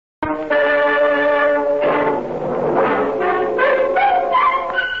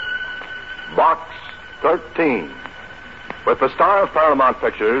Box 13. With the star of Paramount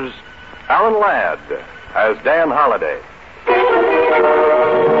Pictures, Alan Ladd as Dan Holliday.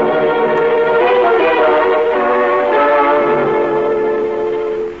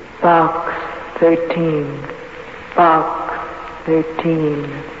 Box 13. Box 13.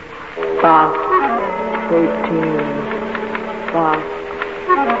 Box 13. Box.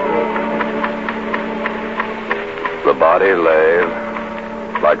 The body lay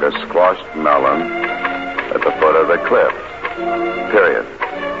like a squashed melon at the foot of the cliff. Period.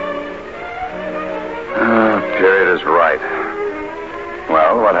 Period is right.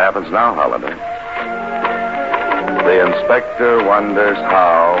 Well, what happens now, Holliday? The inspector wonders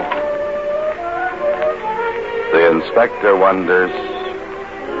how. The inspector wonders.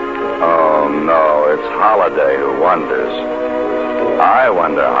 Oh, no, it's Holliday who wonders. I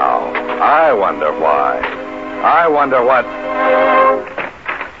wonder how. I wonder why. I wonder what.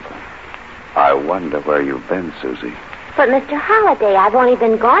 I wonder where you've been, Suzie. But, Mr. Holliday, I've only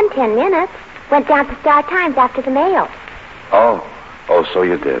been gone 10 minutes. Went down to Star Times after the mail. Oh, so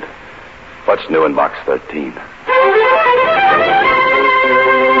you did. What's new in Box 13?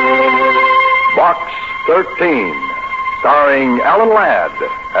 Box 13, starring Alan Ladd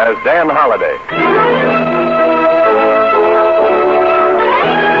as Dan Holliday.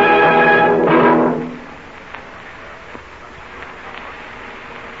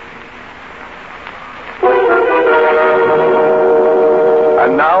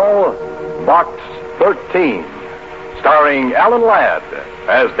 And now, Box 13, starring Alan Ladd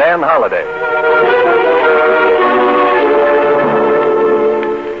as Dan Holliday.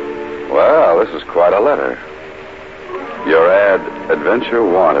 Well, this is quite a letter. Your ad, Adventure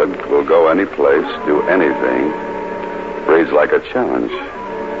Wanted, will go any place, do anything, reads like a challenge.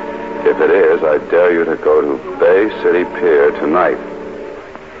 If it is, I dare you to go to Bay City Pier tonight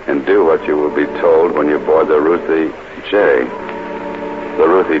and do what you will be told when you board the Ruthie J. The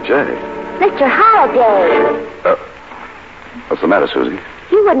Ruthie J. Mr. Holliday. What's the matter, Suzie?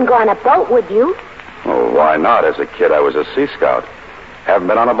 You wouldn't go on a boat, would you? Oh, why not? As a kid, I was a Sea Scout. Haven't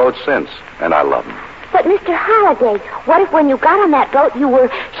been on a boat since, and I love them. But, Mr. Holliday, what if when you got on that boat you were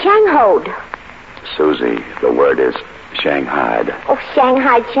shanghaied? Suzie, the word is shanghaied. Oh,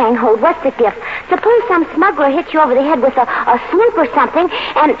 shanghaied, what's the diff? Suppose some smuggler hits you over the head with a sloop or something,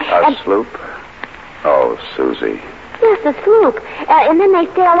 and... A sloop? Oh, Suzie. Yes, a sloop. And then they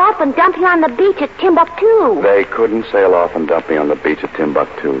sail off and dump you on the beach at Timbuktu. They couldn't sail off and dump me on the beach at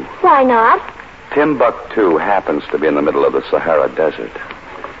Timbuktu. Why not? Timbuktu happens to be in the middle of the Sahara Desert.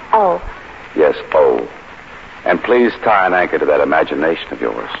 Oh. Yes, oh. And please tie an anchor to that imagination of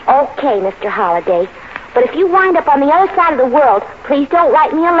yours. Okay, Mr. Holliday. But if you wind up on the other side of the world, please don't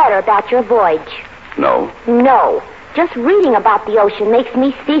write me a letter about your voyage. No? No. Just reading about the ocean makes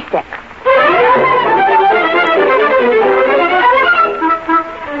me seasick.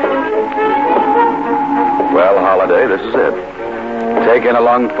 Well, Holliday, this is it. Take in a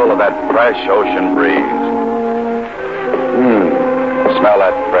lungful of that fresh ocean breeze. Smell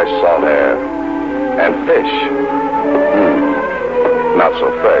that fresh salt air. And fish. Not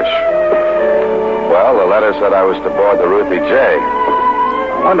so fresh. Well, the letter said I was to board the Ruthie J.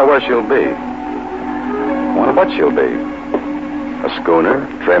 I wonder where she'll be. I wonder what she'll be. A schooner,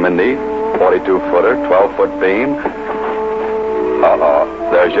 trim and neat, 42-footer, 12-foot beam.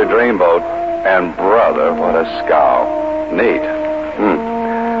 There's your dreamboat. And, brother, what a scow. Neat.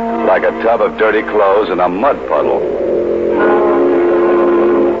 Like a tub of dirty clothes in a mud puddle.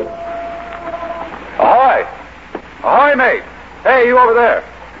 Ahoy! Ahoy, mate! Hey, you over there.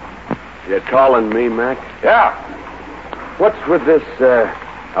 You're calling me, Mac? Yeah. What's with this,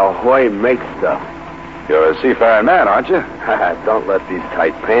 ahoy mate stuff? You're a seafaring man, aren't you? Don't let these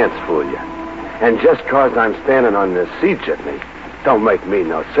tight pants fool you. And just 'cause I'm standing on the sea chitney, don't make me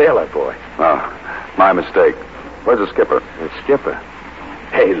no sailor boy. Oh, my mistake. Where's the skipper? The skipper?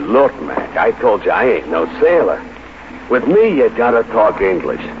 Hey, look, Mac, I told you I ain't no sailor. With me, you gotta talk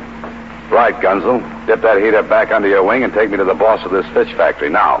English. Right, Gunzel. Dip that heater back under your wing and take me to the boss of this fish factory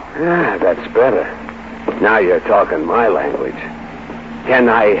now. Ah, that's better. Now you're talking my language. Can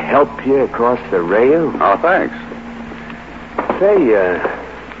I help you across the rail? Oh, thanks. Say,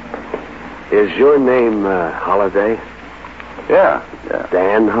 is your name, Holliday? Yeah.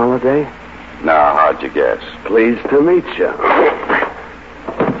 Dan Holliday? Now, how'd you guess? Pleased to meet you.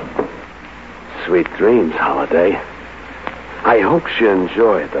 Sweet dreams, Holliday. I hope you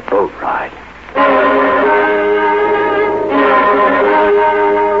enjoy the boat ride.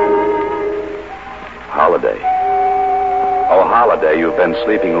 Holliday. Oh, Holiday, you've been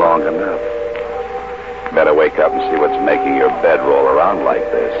sleeping long enough. Better wake up and see what's making your bed roll around like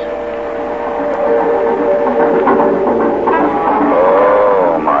this.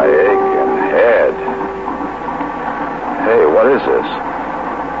 Oh, my aching head. Hey, what is this?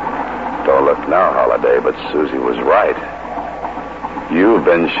 Don't look now, Holiday, but Suzie was right. You've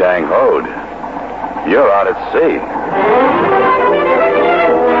been shang-hoed. You're out at sea.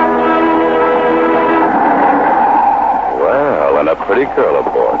 Well, and a pretty girl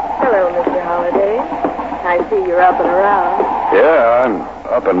aboard. Hello, Mr. Holiday. I see you're up and around. Yeah, I'm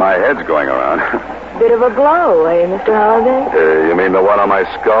up and my head's going around. Bit of a blow, eh, Mr. Holiday? You mean the one on my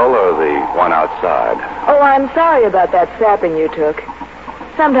skull or the one outside? Oh, I'm sorry about that sapping you took.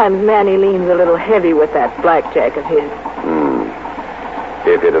 Sometimes Manny leans a little heavy with that blackjack of his.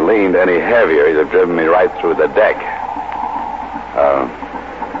 If he'd have leaned any heavier, he'd have driven me right through the deck.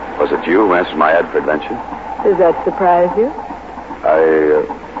 Was it you who answered my ad for adventure? Does that surprise you? I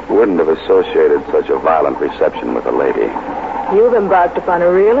wouldn't have associated such a violent reception with a lady. You've embarked upon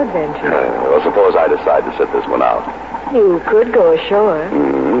a real adventure. Well, suppose I decide to sit this one out. You could go ashore.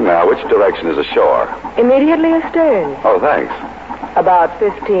 Now, which direction is ashore? Immediately astern. Oh, thanks. About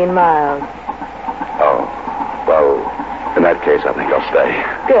 15 miles. Oh, well, in that case, I think I'll stay.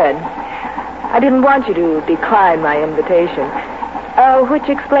 Good. I didn't want you to decline my invitation. Which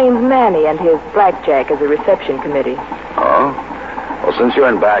explains Manny and his blackjack as a reception committee. Oh? Well, since you're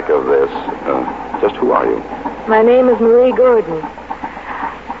in back of this, just who are you? My name is Marie Gordon.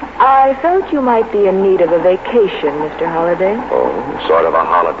 I felt you might be in need of a vacation, Mr. Holiday. Oh, sort of a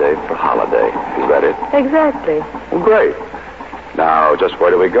holiday for Holiday. Is that it? Exactly. Well, great. Now, just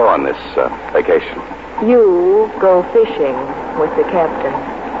where do we go on this vacation? You go fishing with the captain.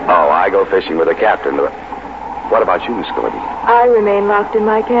 Oh, I go fishing with the captain. What about you, Miss Gordon? I remain locked in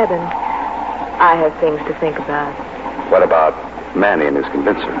my cabin. I have things to think about. What about Manny and his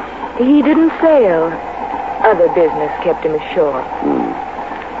convincer? He didn't sail. Other business kept him ashore.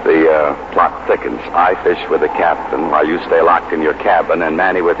 The plot thickens. I fish with the captain while you stay locked in your cabin, and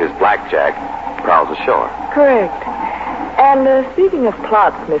Manny with his blackjack prowls ashore. Correct. And speaking of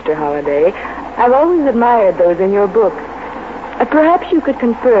plots, Mr. Holiday, I've always admired those in your books. Perhaps you could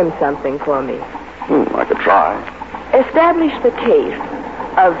confirm something for me. I could try. Establish the case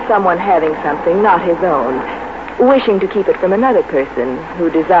of someone having something not his own, wishing to keep it from another person who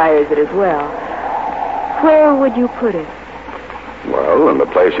desires it as well. Where would you put it? Well, in the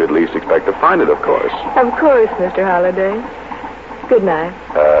place you'd least expect to find it, of course. Of course, Mr. Holiday. Good night.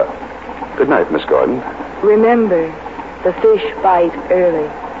 Good night, Miss Gordon. Remember, the fish bite early.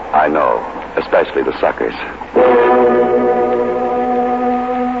 I know, especially the suckers.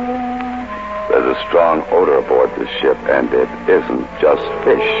 There's a strong odor aboard this ship, and it isn't just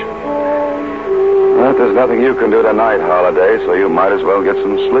fish. But there's nothing you can do tonight, Holiday, so you might as well get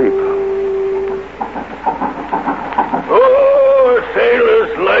some sleep. Oh, a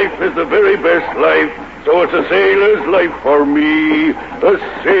sailor's life is the very best life, so it's a sailor's life for me. A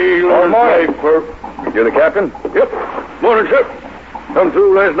sailor's life for... You the captain? Yep. Morning, sir. Come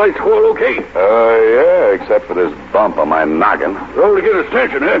through last night's squall okay? Yeah, except for this bump on my noggin. Roll to get his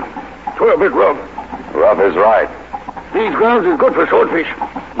attention, eh? 'Twere a bit rough. Rough is right. These grounds is good for swordfish.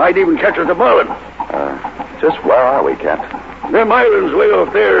 Might even catch us a marlin. Just where are we, Captain? Them islands way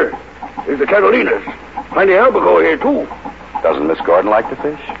off there is the Carolinas. Plenty of albacore here, too. Doesn't Miss Gordon like to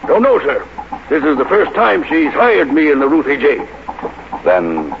fish? Don't know, sir. This is the first time she's hired me in the Ruthie J.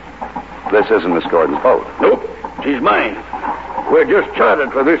 Then this isn't Miss Gordon's boat. Nope. She's mine. We're just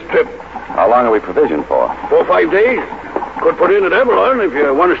chartered for this trip. How long are we provisioned for? 4 or 5 days. Could put in at Avalon if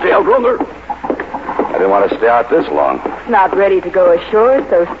you want to stay out longer. I didn't want to stay out this long. Not ready to go ashore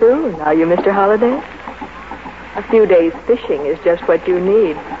so soon, are you, Mr. Holiday? A few days fishing is just what you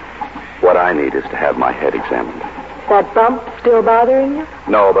need. What I need is to have my head examined. That bump still bothering you?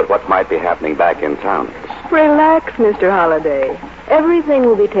 No, but what might be happening back in town is... Relax, Mr. Holiday. Everything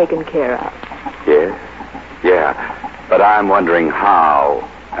will be taken care of. Yes? Yeah. But I'm wondering how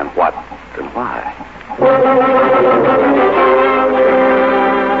and what and why.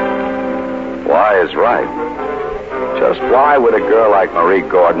 Why is right. Just why would a girl like Marie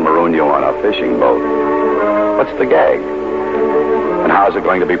Gordon maroon you on a fishing boat? What's the gag? And how's it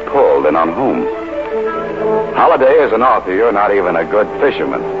going to be pulled and on whom? Holiday is an author. You're not even a good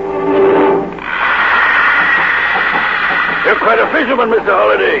fisherman. You're quite a fisherman, Mr.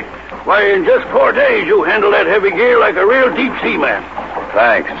 Holiday. Why, in just 4 days, you handle that heavy gear like a real deep sea man.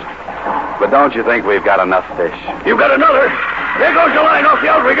 Thanks. But don't you think we've got enough fish? You've got another. There goes your line off the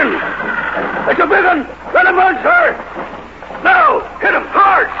outrigging. That's a big one. Let him run, sir. Now, hit him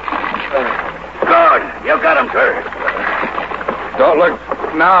hard. Good. You got him, sir. Don't look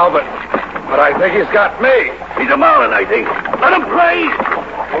now, but I think he's got me. He's a Marlin, I think. Let him play.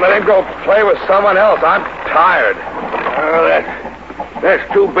 Well, let him go play with someone else. I'm tired. Oh,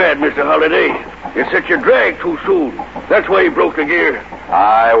 that's too bad, Mr. Holliday. You set your drag too soon. That's why he broke the gear.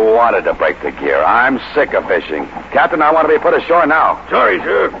 I wanted to break the gear. I'm sick of fishing. Captain, I want to be put ashore now. Sorry,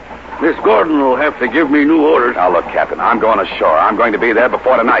 sir. Miss Gordon will have to give me new orders. Now, look, Captain, I'm going ashore. I'm going to be there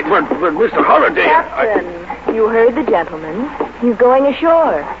before tonight. But Mr. Holliday... Captain, you heard the gentleman. He's going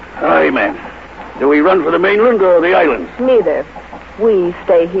ashore. Aye, ma'am. Do we run for the mainland or the islands? Neither. We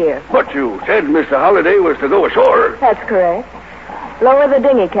stay here. But you said Mr. Holliday was to go ashore. That's correct. Lower the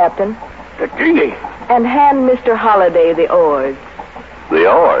dinghy, Captain. The dinghy? And hand Mr. Holliday the oars. The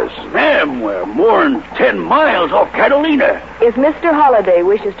oars? Ma'am, we're more than 10 miles off Catalina. If Mr. Holliday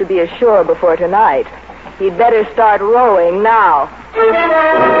wishes to be ashore before tonight, he'd better start rowing now.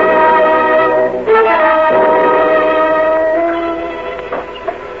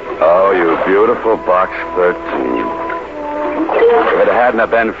 Oh, you beautiful Box 13. If it hadn't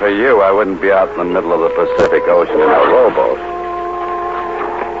have been for you, I wouldn't be out in the middle of the Pacific Ocean in a rowboat.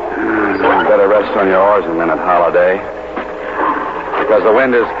 You better rest on your oars a minute, Holliday. Because the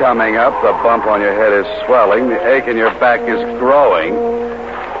wind is coming up, the bump on your head is swelling, the ache in your back is growing,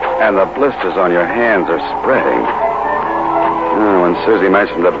 and the blisters on your hands are spreading. When Suzie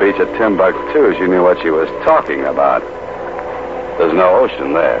mentioned the beach at Timbuktu, she knew what she was talking about. There's no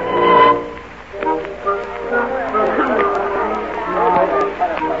ocean there.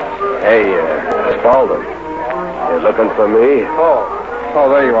 Hey, Spaulding. You looking for me? Oh,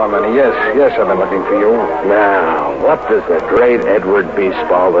 there you are, Manny. Yes, I've been looking for you. Now, what does the great Edward B.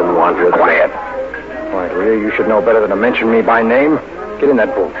 Spaulding want with Quiet. Quiet, will you? You should know better than to mention me by name. Get in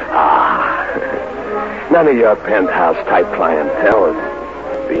that boat. None of your penthouse type clientele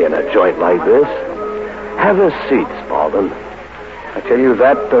would be in a joint like this. Have a seat, Spaulding. I tell you,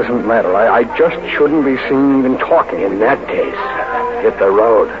 that doesn't matter. I just shouldn't be seen even talking. In that case, hit the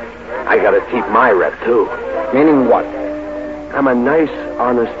road. I gotta keep my rep, too. Meaning what? I'm a nice,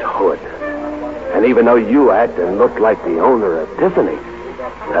 honest hood. And even though you act and look like the owner of Tiffany,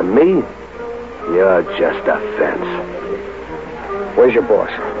 to me, you're just a fence. Where's your boss?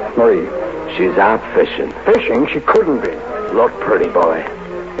 Marie. She's out fishing. Fishing? She couldn't be. Look, pretty boy.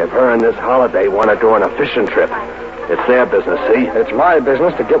 If her and this Holiday want to go on a fishing trip, it's their business, see? It's my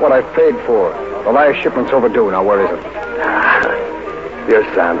business to get what I've paid for. The last shipment's overdue. Now, where is it? You're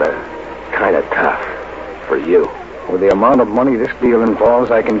sounding kind of tough for you. With the amount of money this deal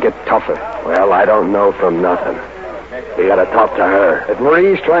involves, I can get tougher. Well, I don't know from nothing. You gotta talk to her. If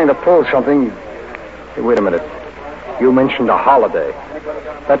Marie's trying to pull something... Hey, wait a minute. You mentioned a Holiday.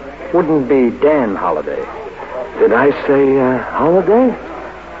 That wouldn't be Dan Holiday. Did I say Holiday?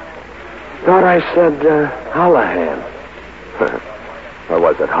 Thought I said Hollahan. Or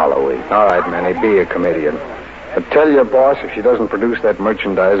was it Halloween? All right, Manny, be a comedian. But tell your boss if she doesn't produce that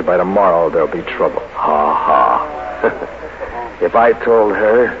merchandise by tomorrow, there'll be trouble. Ha. If I told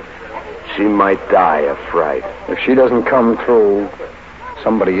her, she might die of fright. If she doesn't come through,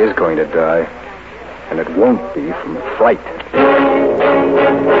 somebody is going to die. And it won't be from fright.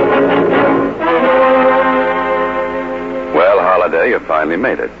 Well, Holiday, you finally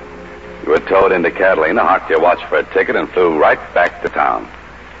made it. You were towed into Catalina, hocked your watch for a ticket, and flew right back to town.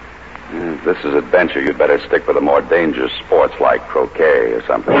 If this is adventure, you'd better stick with the more dangerous sports like croquet or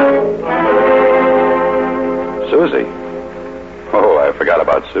something. Suzie. Oh, I forgot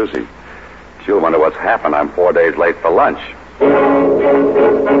about Suzie. She'll wonder what's happened. I'm 4 days late for lunch.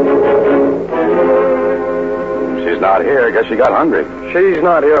 She's not here. I guess she got hungry. She's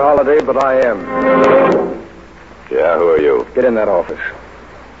not here, Holiday, but I am. Yeah, who are you? Get in that office.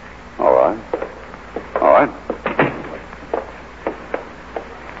 All right.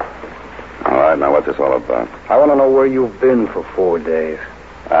 All right, now what's this all about? I want to know where you've been for 4 days.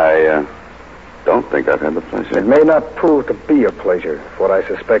 I don't think I've had the pleasure. It may not prove to be a pleasure, if what I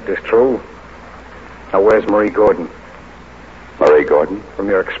suspect is true. Now, where's Marie Gordon? Marie Gordon? From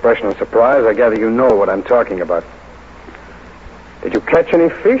your expression of surprise, I gather you know what I'm talking about. Did you catch any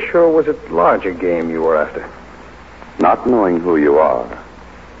fish, or was it larger game you were after? Not knowing who you are,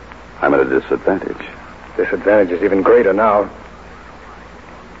 I'm at a disadvantage. Disadvantage is even greater now.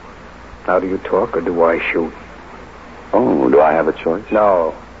 Now, do you talk, or do I shoot? Oh, do I have a choice?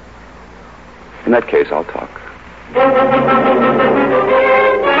 No. In that case, I'll talk.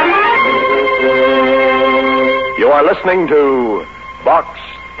 You are listening to Box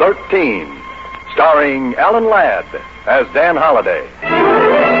 13, starring Alan Ladd as Dan Holiday.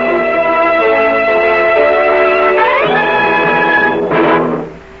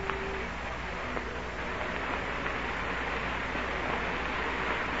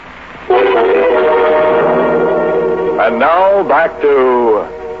 And now back to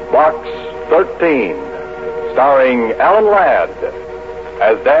Box 13, starring Alan Ladd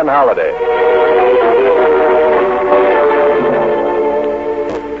as Dan Holliday.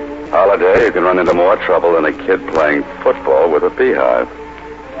 Holliday, you can run into more trouble than a kid playing football with a beehive.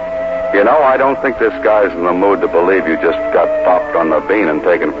 You know, I don't think this guy's in the mood to believe you just got popped on the bean and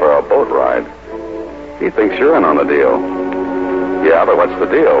taken for a boat ride. He thinks you're in on the deal. Yeah, but what's the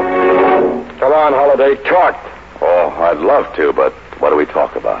deal? Come on, Holliday, talk. Oh, I'd love to, but what do we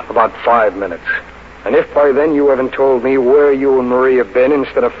talk about? About 5 minutes. And if by then you haven't told me where you and Marie have been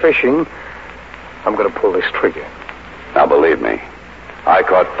instead of fishing, I'm going to pull this trigger. Now, believe me, I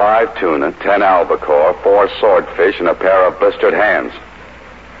caught 5 tuna, 10 albacore, 4 swordfish, and a pair of blistered hands.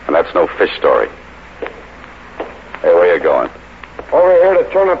 And that's no fish story. Hey, where you going? Over here to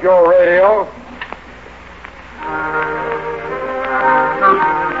turn up your radio.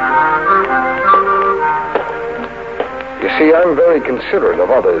 You see, I'm very considerate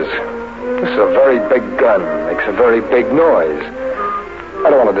of others. This is a very big gun. Makes a very big noise. I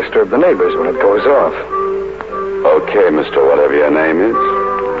don't want to disturb the neighbors when it goes off. Okay, mister, whatever your name is.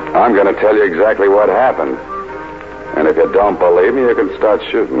 I'm going to tell you exactly what happened. And if you don't believe me, you can start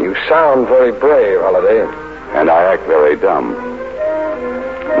shooting. You sound very brave, Holliday. And I act very dumb.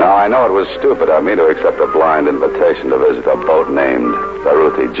 Now, I know it was stupid of me to accept a blind invitation to visit a boat named the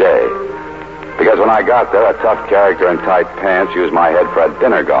Ruthie J. Because when I got there, a tough character in tight pants used my head for a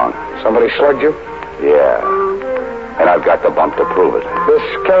dinner gong. Somebody slugged you? Yeah. And I've got the bump to prove it.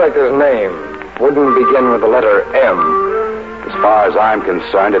 This character's name wouldn't begin with the letter M. As far as I'm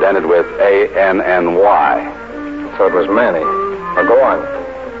concerned, it ended with A-N-N-Y. So it was Manny. Now, go on.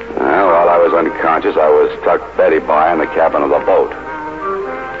 Well, while I was unconscious, I was tucked Betty by in the cabin of the boat.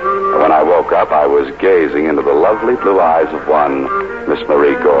 And when I woke up, I was gazing into the lovely blue eyes of one Miss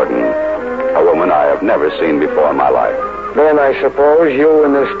Marie Gordon, a woman I have never seen before in my life. Then I suppose you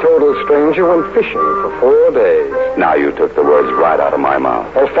and this total stranger went fishing for 4 days. Now you took the words right out of my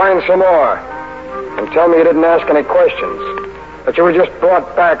mouth. Well, find some more. And tell me you didn't ask any questions. That you were just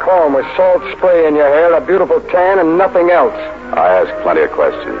brought back home with salt spray in your hair, a beautiful tan, and nothing else. I asked plenty of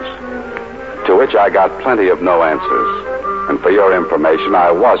questions, to which I got plenty of no answers. And for your information, I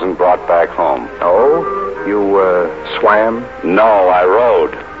wasn't brought back home. Oh? You, swam? No, I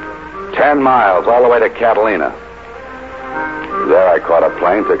rode. 10 miles all the way to Catalina. There I caught a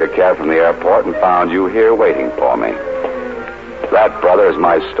plane, took a cab from the airport, and found you here waiting for me. That, brother, is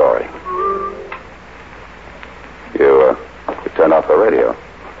my story. You turned off the radio.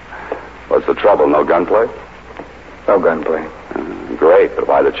 What's the trouble? No gunplay? No gunplay. Great, but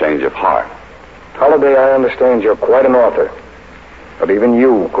why the change of heart? Holliday, I understand you're quite an author. But even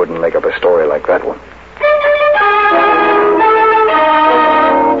you couldn't make up a story like that one.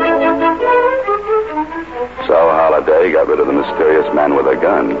 So Holliday got rid of the mysterious man with a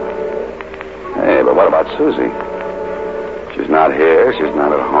gun. Hey, but what about Suzie? She's not here. She's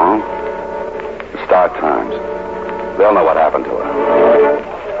not at home. The Star Times. They'll know what happened to her.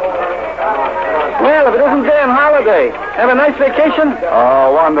 Well, if it isn't Dan Holliday. Have a nice vacation?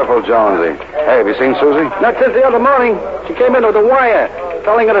 Oh, wonderful, Jonesy. Hey, have you seen Suzie? Not since the other morning. She came in with a wire,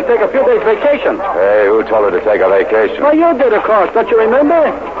 telling her to take a few days vacation. Hey, who told her to take a vacation? Well, you did, of course. Don't you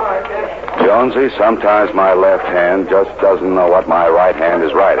remember? Jonesy, sometimes my left hand just doesn't know what my right hand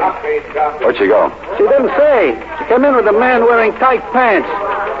is writing. Where'd she go? She didn't say. She came in with a man wearing tight pants.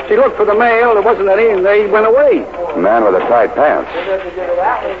 She looked for the mail. There wasn't any, and they went away. Man with the tight pants.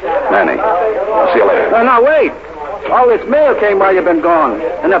 Manny, I'll see you later. No, wait. All this mail came while you've been gone.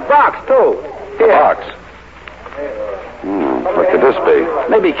 And a box, too. The box? What could this be?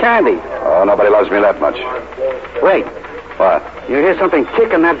 Maybe candy. Oh, nobody loves me that much. Wait. What? You hear something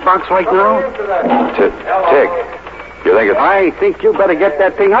tick in that box right now? Tick. You think it's... I think you better get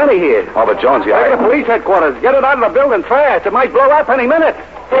that thing out of here. Oh, but Jonesy, Go to the police headquarters. Get it out of the building fast. It might blow up any minute.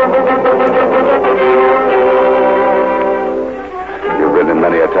 You've ridden in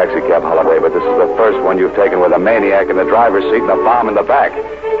many a taxi cab, Holliday, but this is the first one you've taken with a maniac in the driver's seat and a bomb in the back.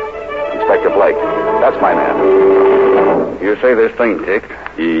 Inspector Blake. That's my man. You say this thing ticked?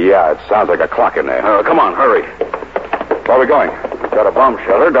 Yeah, it sounds like a clock in there. Come on, hurry. Where are we going? We've got a bomb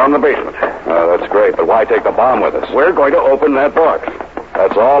shelter down the basement. That's great, but why take the bomb with us? We're going to open that box.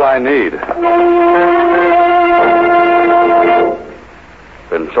 That's all I need.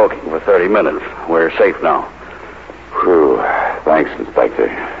 Been soaking for 30 minutes. We're safe now. Whew. Thanks, Inspector.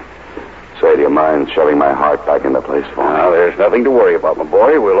 Say, do you mind shoving my heart back into place for me? Now, there's nothing to worry about, my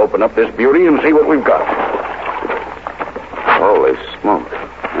boy. We'll open up this beauty and see what we've got. Holy smoke.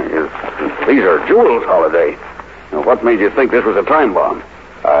 These are jewels, Holliday. Now, what made you think this was a time bomb?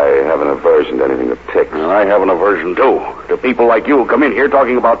 I have have an aversion to anything that ticks. Well, I have an aversion, too, to people like you who come in here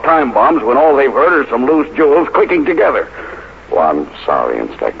talking about time bombs when all they've heard are some loose jewels clicking together. Well, I'm sorry,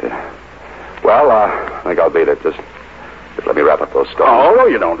 Inspector. Well, I think I'll beat it. Just let me wrap up those stones. Oh, no,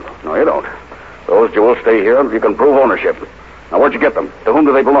 you don't. No, you don't. Those jewels stay here until you can prove ownership. Now, where'd you get them? To whom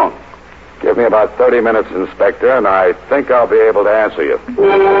do they belong? Give me about 30 minutes, Inspector, and I think I'll be able to answer you.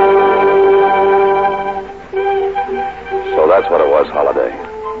 So that's what it was, Holiday.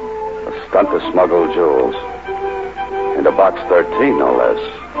 A stunt to smuggle jewels. Into Box 13, no less.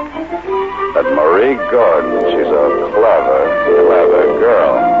 But Marie Gordon, she's a clever, clever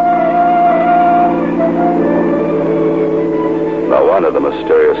girl. No wonder the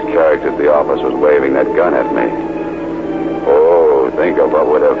mysterious character at the office was waving that gun at me. Oh, think of what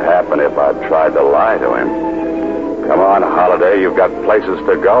would have happened if I'd tried to lie to him. Come on, Holiday, you've got places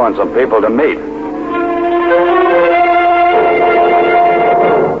to go and some people to meet.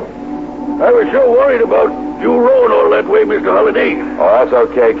 I was so worried about you rowing all that way, Mr. Holliday. Oh, that's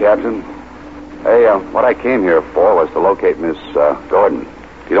okay, Captain. Hey, what I came here for was to locate Miss Gordon. Do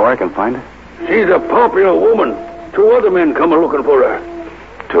you know where I can find her? She's a popular woman. 2 other men come looking for her.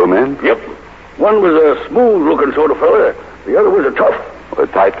 2 men? Yep. One was a smooth-looking sort of fella. The other was a tough.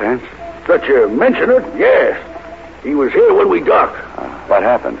 With tight pants? That you mention it, yes. He was here when we docked. What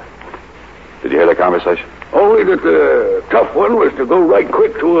happened? Did you hear the conversation? Only that the tough one was to go right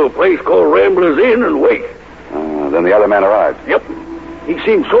quick to a place called Rambler's Inn and wait. Then the other man arrived. Yep. He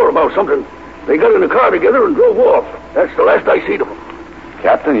seemed sore about something. They got in a car together and drove off. That's the last I seen of them.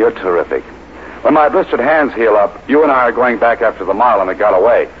 Captain, you're terrific. When my blistered hands heal up, you and I are going back after the Marlin that got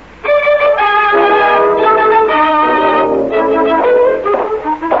away.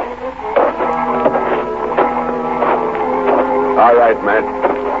 All right, Matt.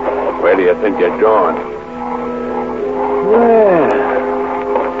 Where do you think you're going?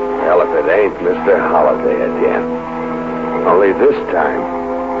 Well, if it ain't Mr. Holliday again. Only this time,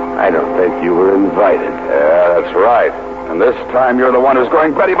 I don't think you were invited. Yeah, that's right. And this time you're the one who's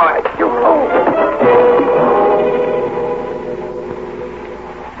going Betty by.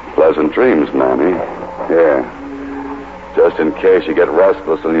 Pleasant dreams, Mammy. Here. Just in case you get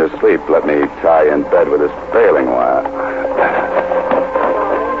restless in your sleep, let me tie you in bed with this baling wire.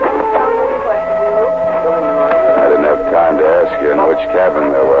 I didn't have time to ask you in which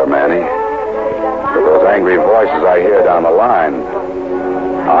cabin there were, Manny. But those angry voices I hear down the line,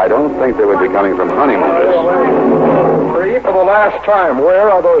 I don't think they would be coming from honeymooners. Free for the last time. Where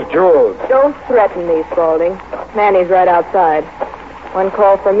are those jewels? Don't threaten me, Spaulding. Manny's right outside. One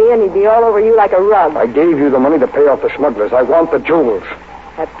call from me and he'd be all over you like a rug. I gave you the money to pay off the smugglers. I want the jewels.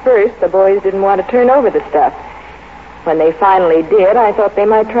 At first, the boys didn't want to turn over the stuff. When they finally did, I thought they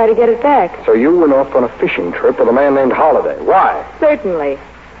might try to get it back. So you went off on a fishing trip with a man named Holliday. Why? Certainly.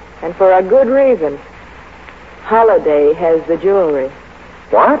 And for a good reason. Holliday has the jewelry.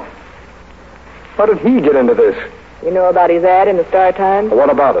 What? How did he get into this? You know about his ad in the Star Times? What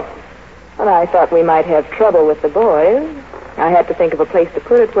about it? Well, I thought we might have trouble with the boys. I had to think of a place to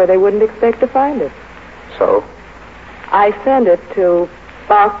put it where they wouldn't expect to find it. So? I sent it to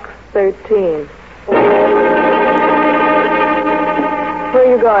Box 13. Where are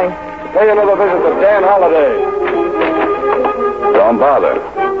you going? Pay another visit to Dan Holliday. Don't bother.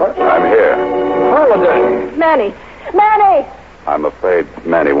 What? I'm here. Holliday? Manny! Manny! I'm afraid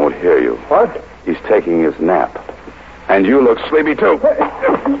Manny won't hear you. What? He's taking his nap. And you look sleepy, too.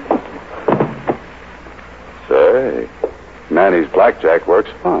 Say, Manny's blackjack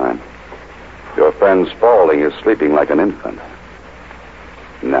works fine. Your friend Spaulding is sleeping like an infant.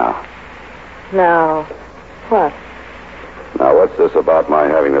 Now, what? Now, what's this about my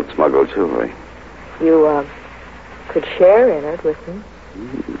having that smuggled jewelry? You, could share in it with me.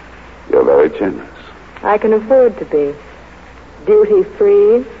 You're very generous. I can afford to be.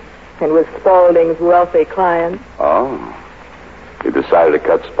 Duty-free, and with Spaulding's wealthy clients. Oh. You decided to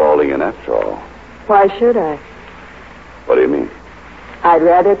cut Spaulding in after all. Why should I? What do you mean? I'd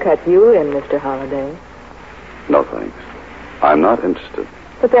rather cut you in, Mr. Holliday. No, thanks. I'm not interested.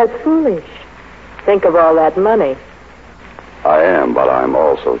 But that's foolish. Think of all that money. I am, but I'm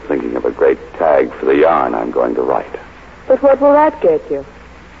also thinking of a great tag for the yarn I'm going to write. But what will that get you?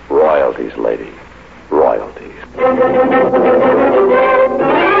 Royalties, lady. Royalties.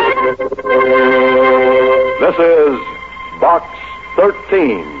 This is Box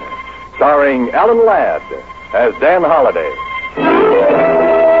 13, starring Alan Ladd as Dan Holliday.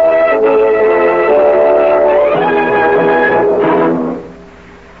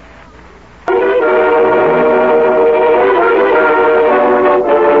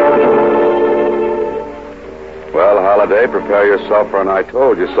 Well, Holliday, prepare yourself for and I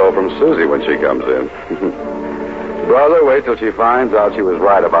told you so from Suzie when she comes in. Brother, wait till she finds out she was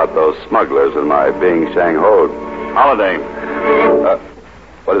right about those smugglers and my being Shang-Hoed. Holiday.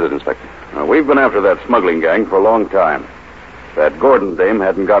 What is it, Inspector? We've been after that smuggling gang for a long time. If that Gordon dame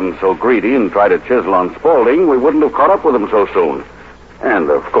hadn't gotten so greedy and tried to chisel on Spaulding, we wouldn't have caught up with him so soon. And,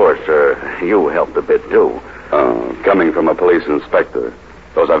 of course, you helped a bit, too. Coming from a police inspector,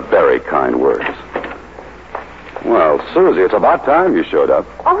 those are very kind words. Well, Suzie, it's about time you showed up.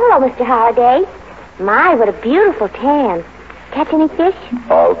 Oh, hello, Mr. Holliday. My, what a beautiful tan. Catch any fish?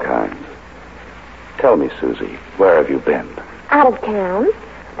 All kinds. Tell me, Suzie, where have you been? Out of town.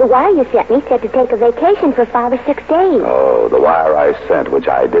 The wire you sent me said to take a vacation for 5 or 6 days. Oh, the wire I sent, which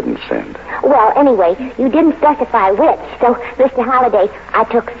I didn't send. Well, anyway, you didn't specify which, so, Mr. Holliday, I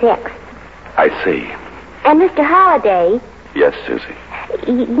took 6. I see. And, Mr. Holliday... Yes, Suzie.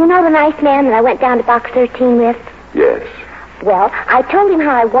 You know the nice man that I went down to Box 13 with? Yes. Well, I told him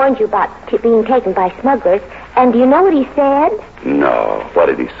how I warned you about being taken by smugglers, and do you know what he said? No. What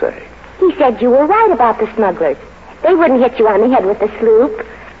did he say? He said you were right about the smugglers. They wouldn't hit you on the head with a sloop.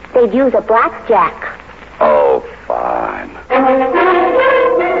 They'd use a blackjack. Oh, fine.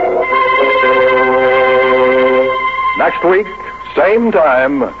 Next week, same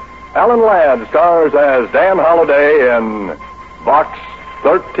time, Alan Ladd stars as Dan Holliday in Box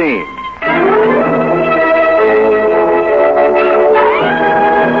 13.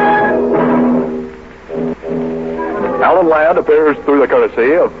 Alan Ladd appears through the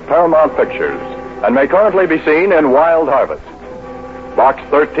courtesy of Paramount Pictures and may currently be seen in Wild Harvest. Box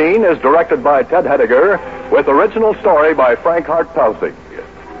 13 is directed by Ted Hediger with original story by Frank Hart Pelzig.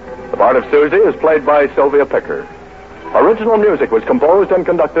 The part of Suzie is played by Sylvia Picker. Original music was composed and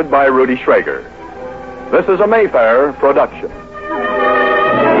conducted by Rudy Schrager. This is a Mayfair production.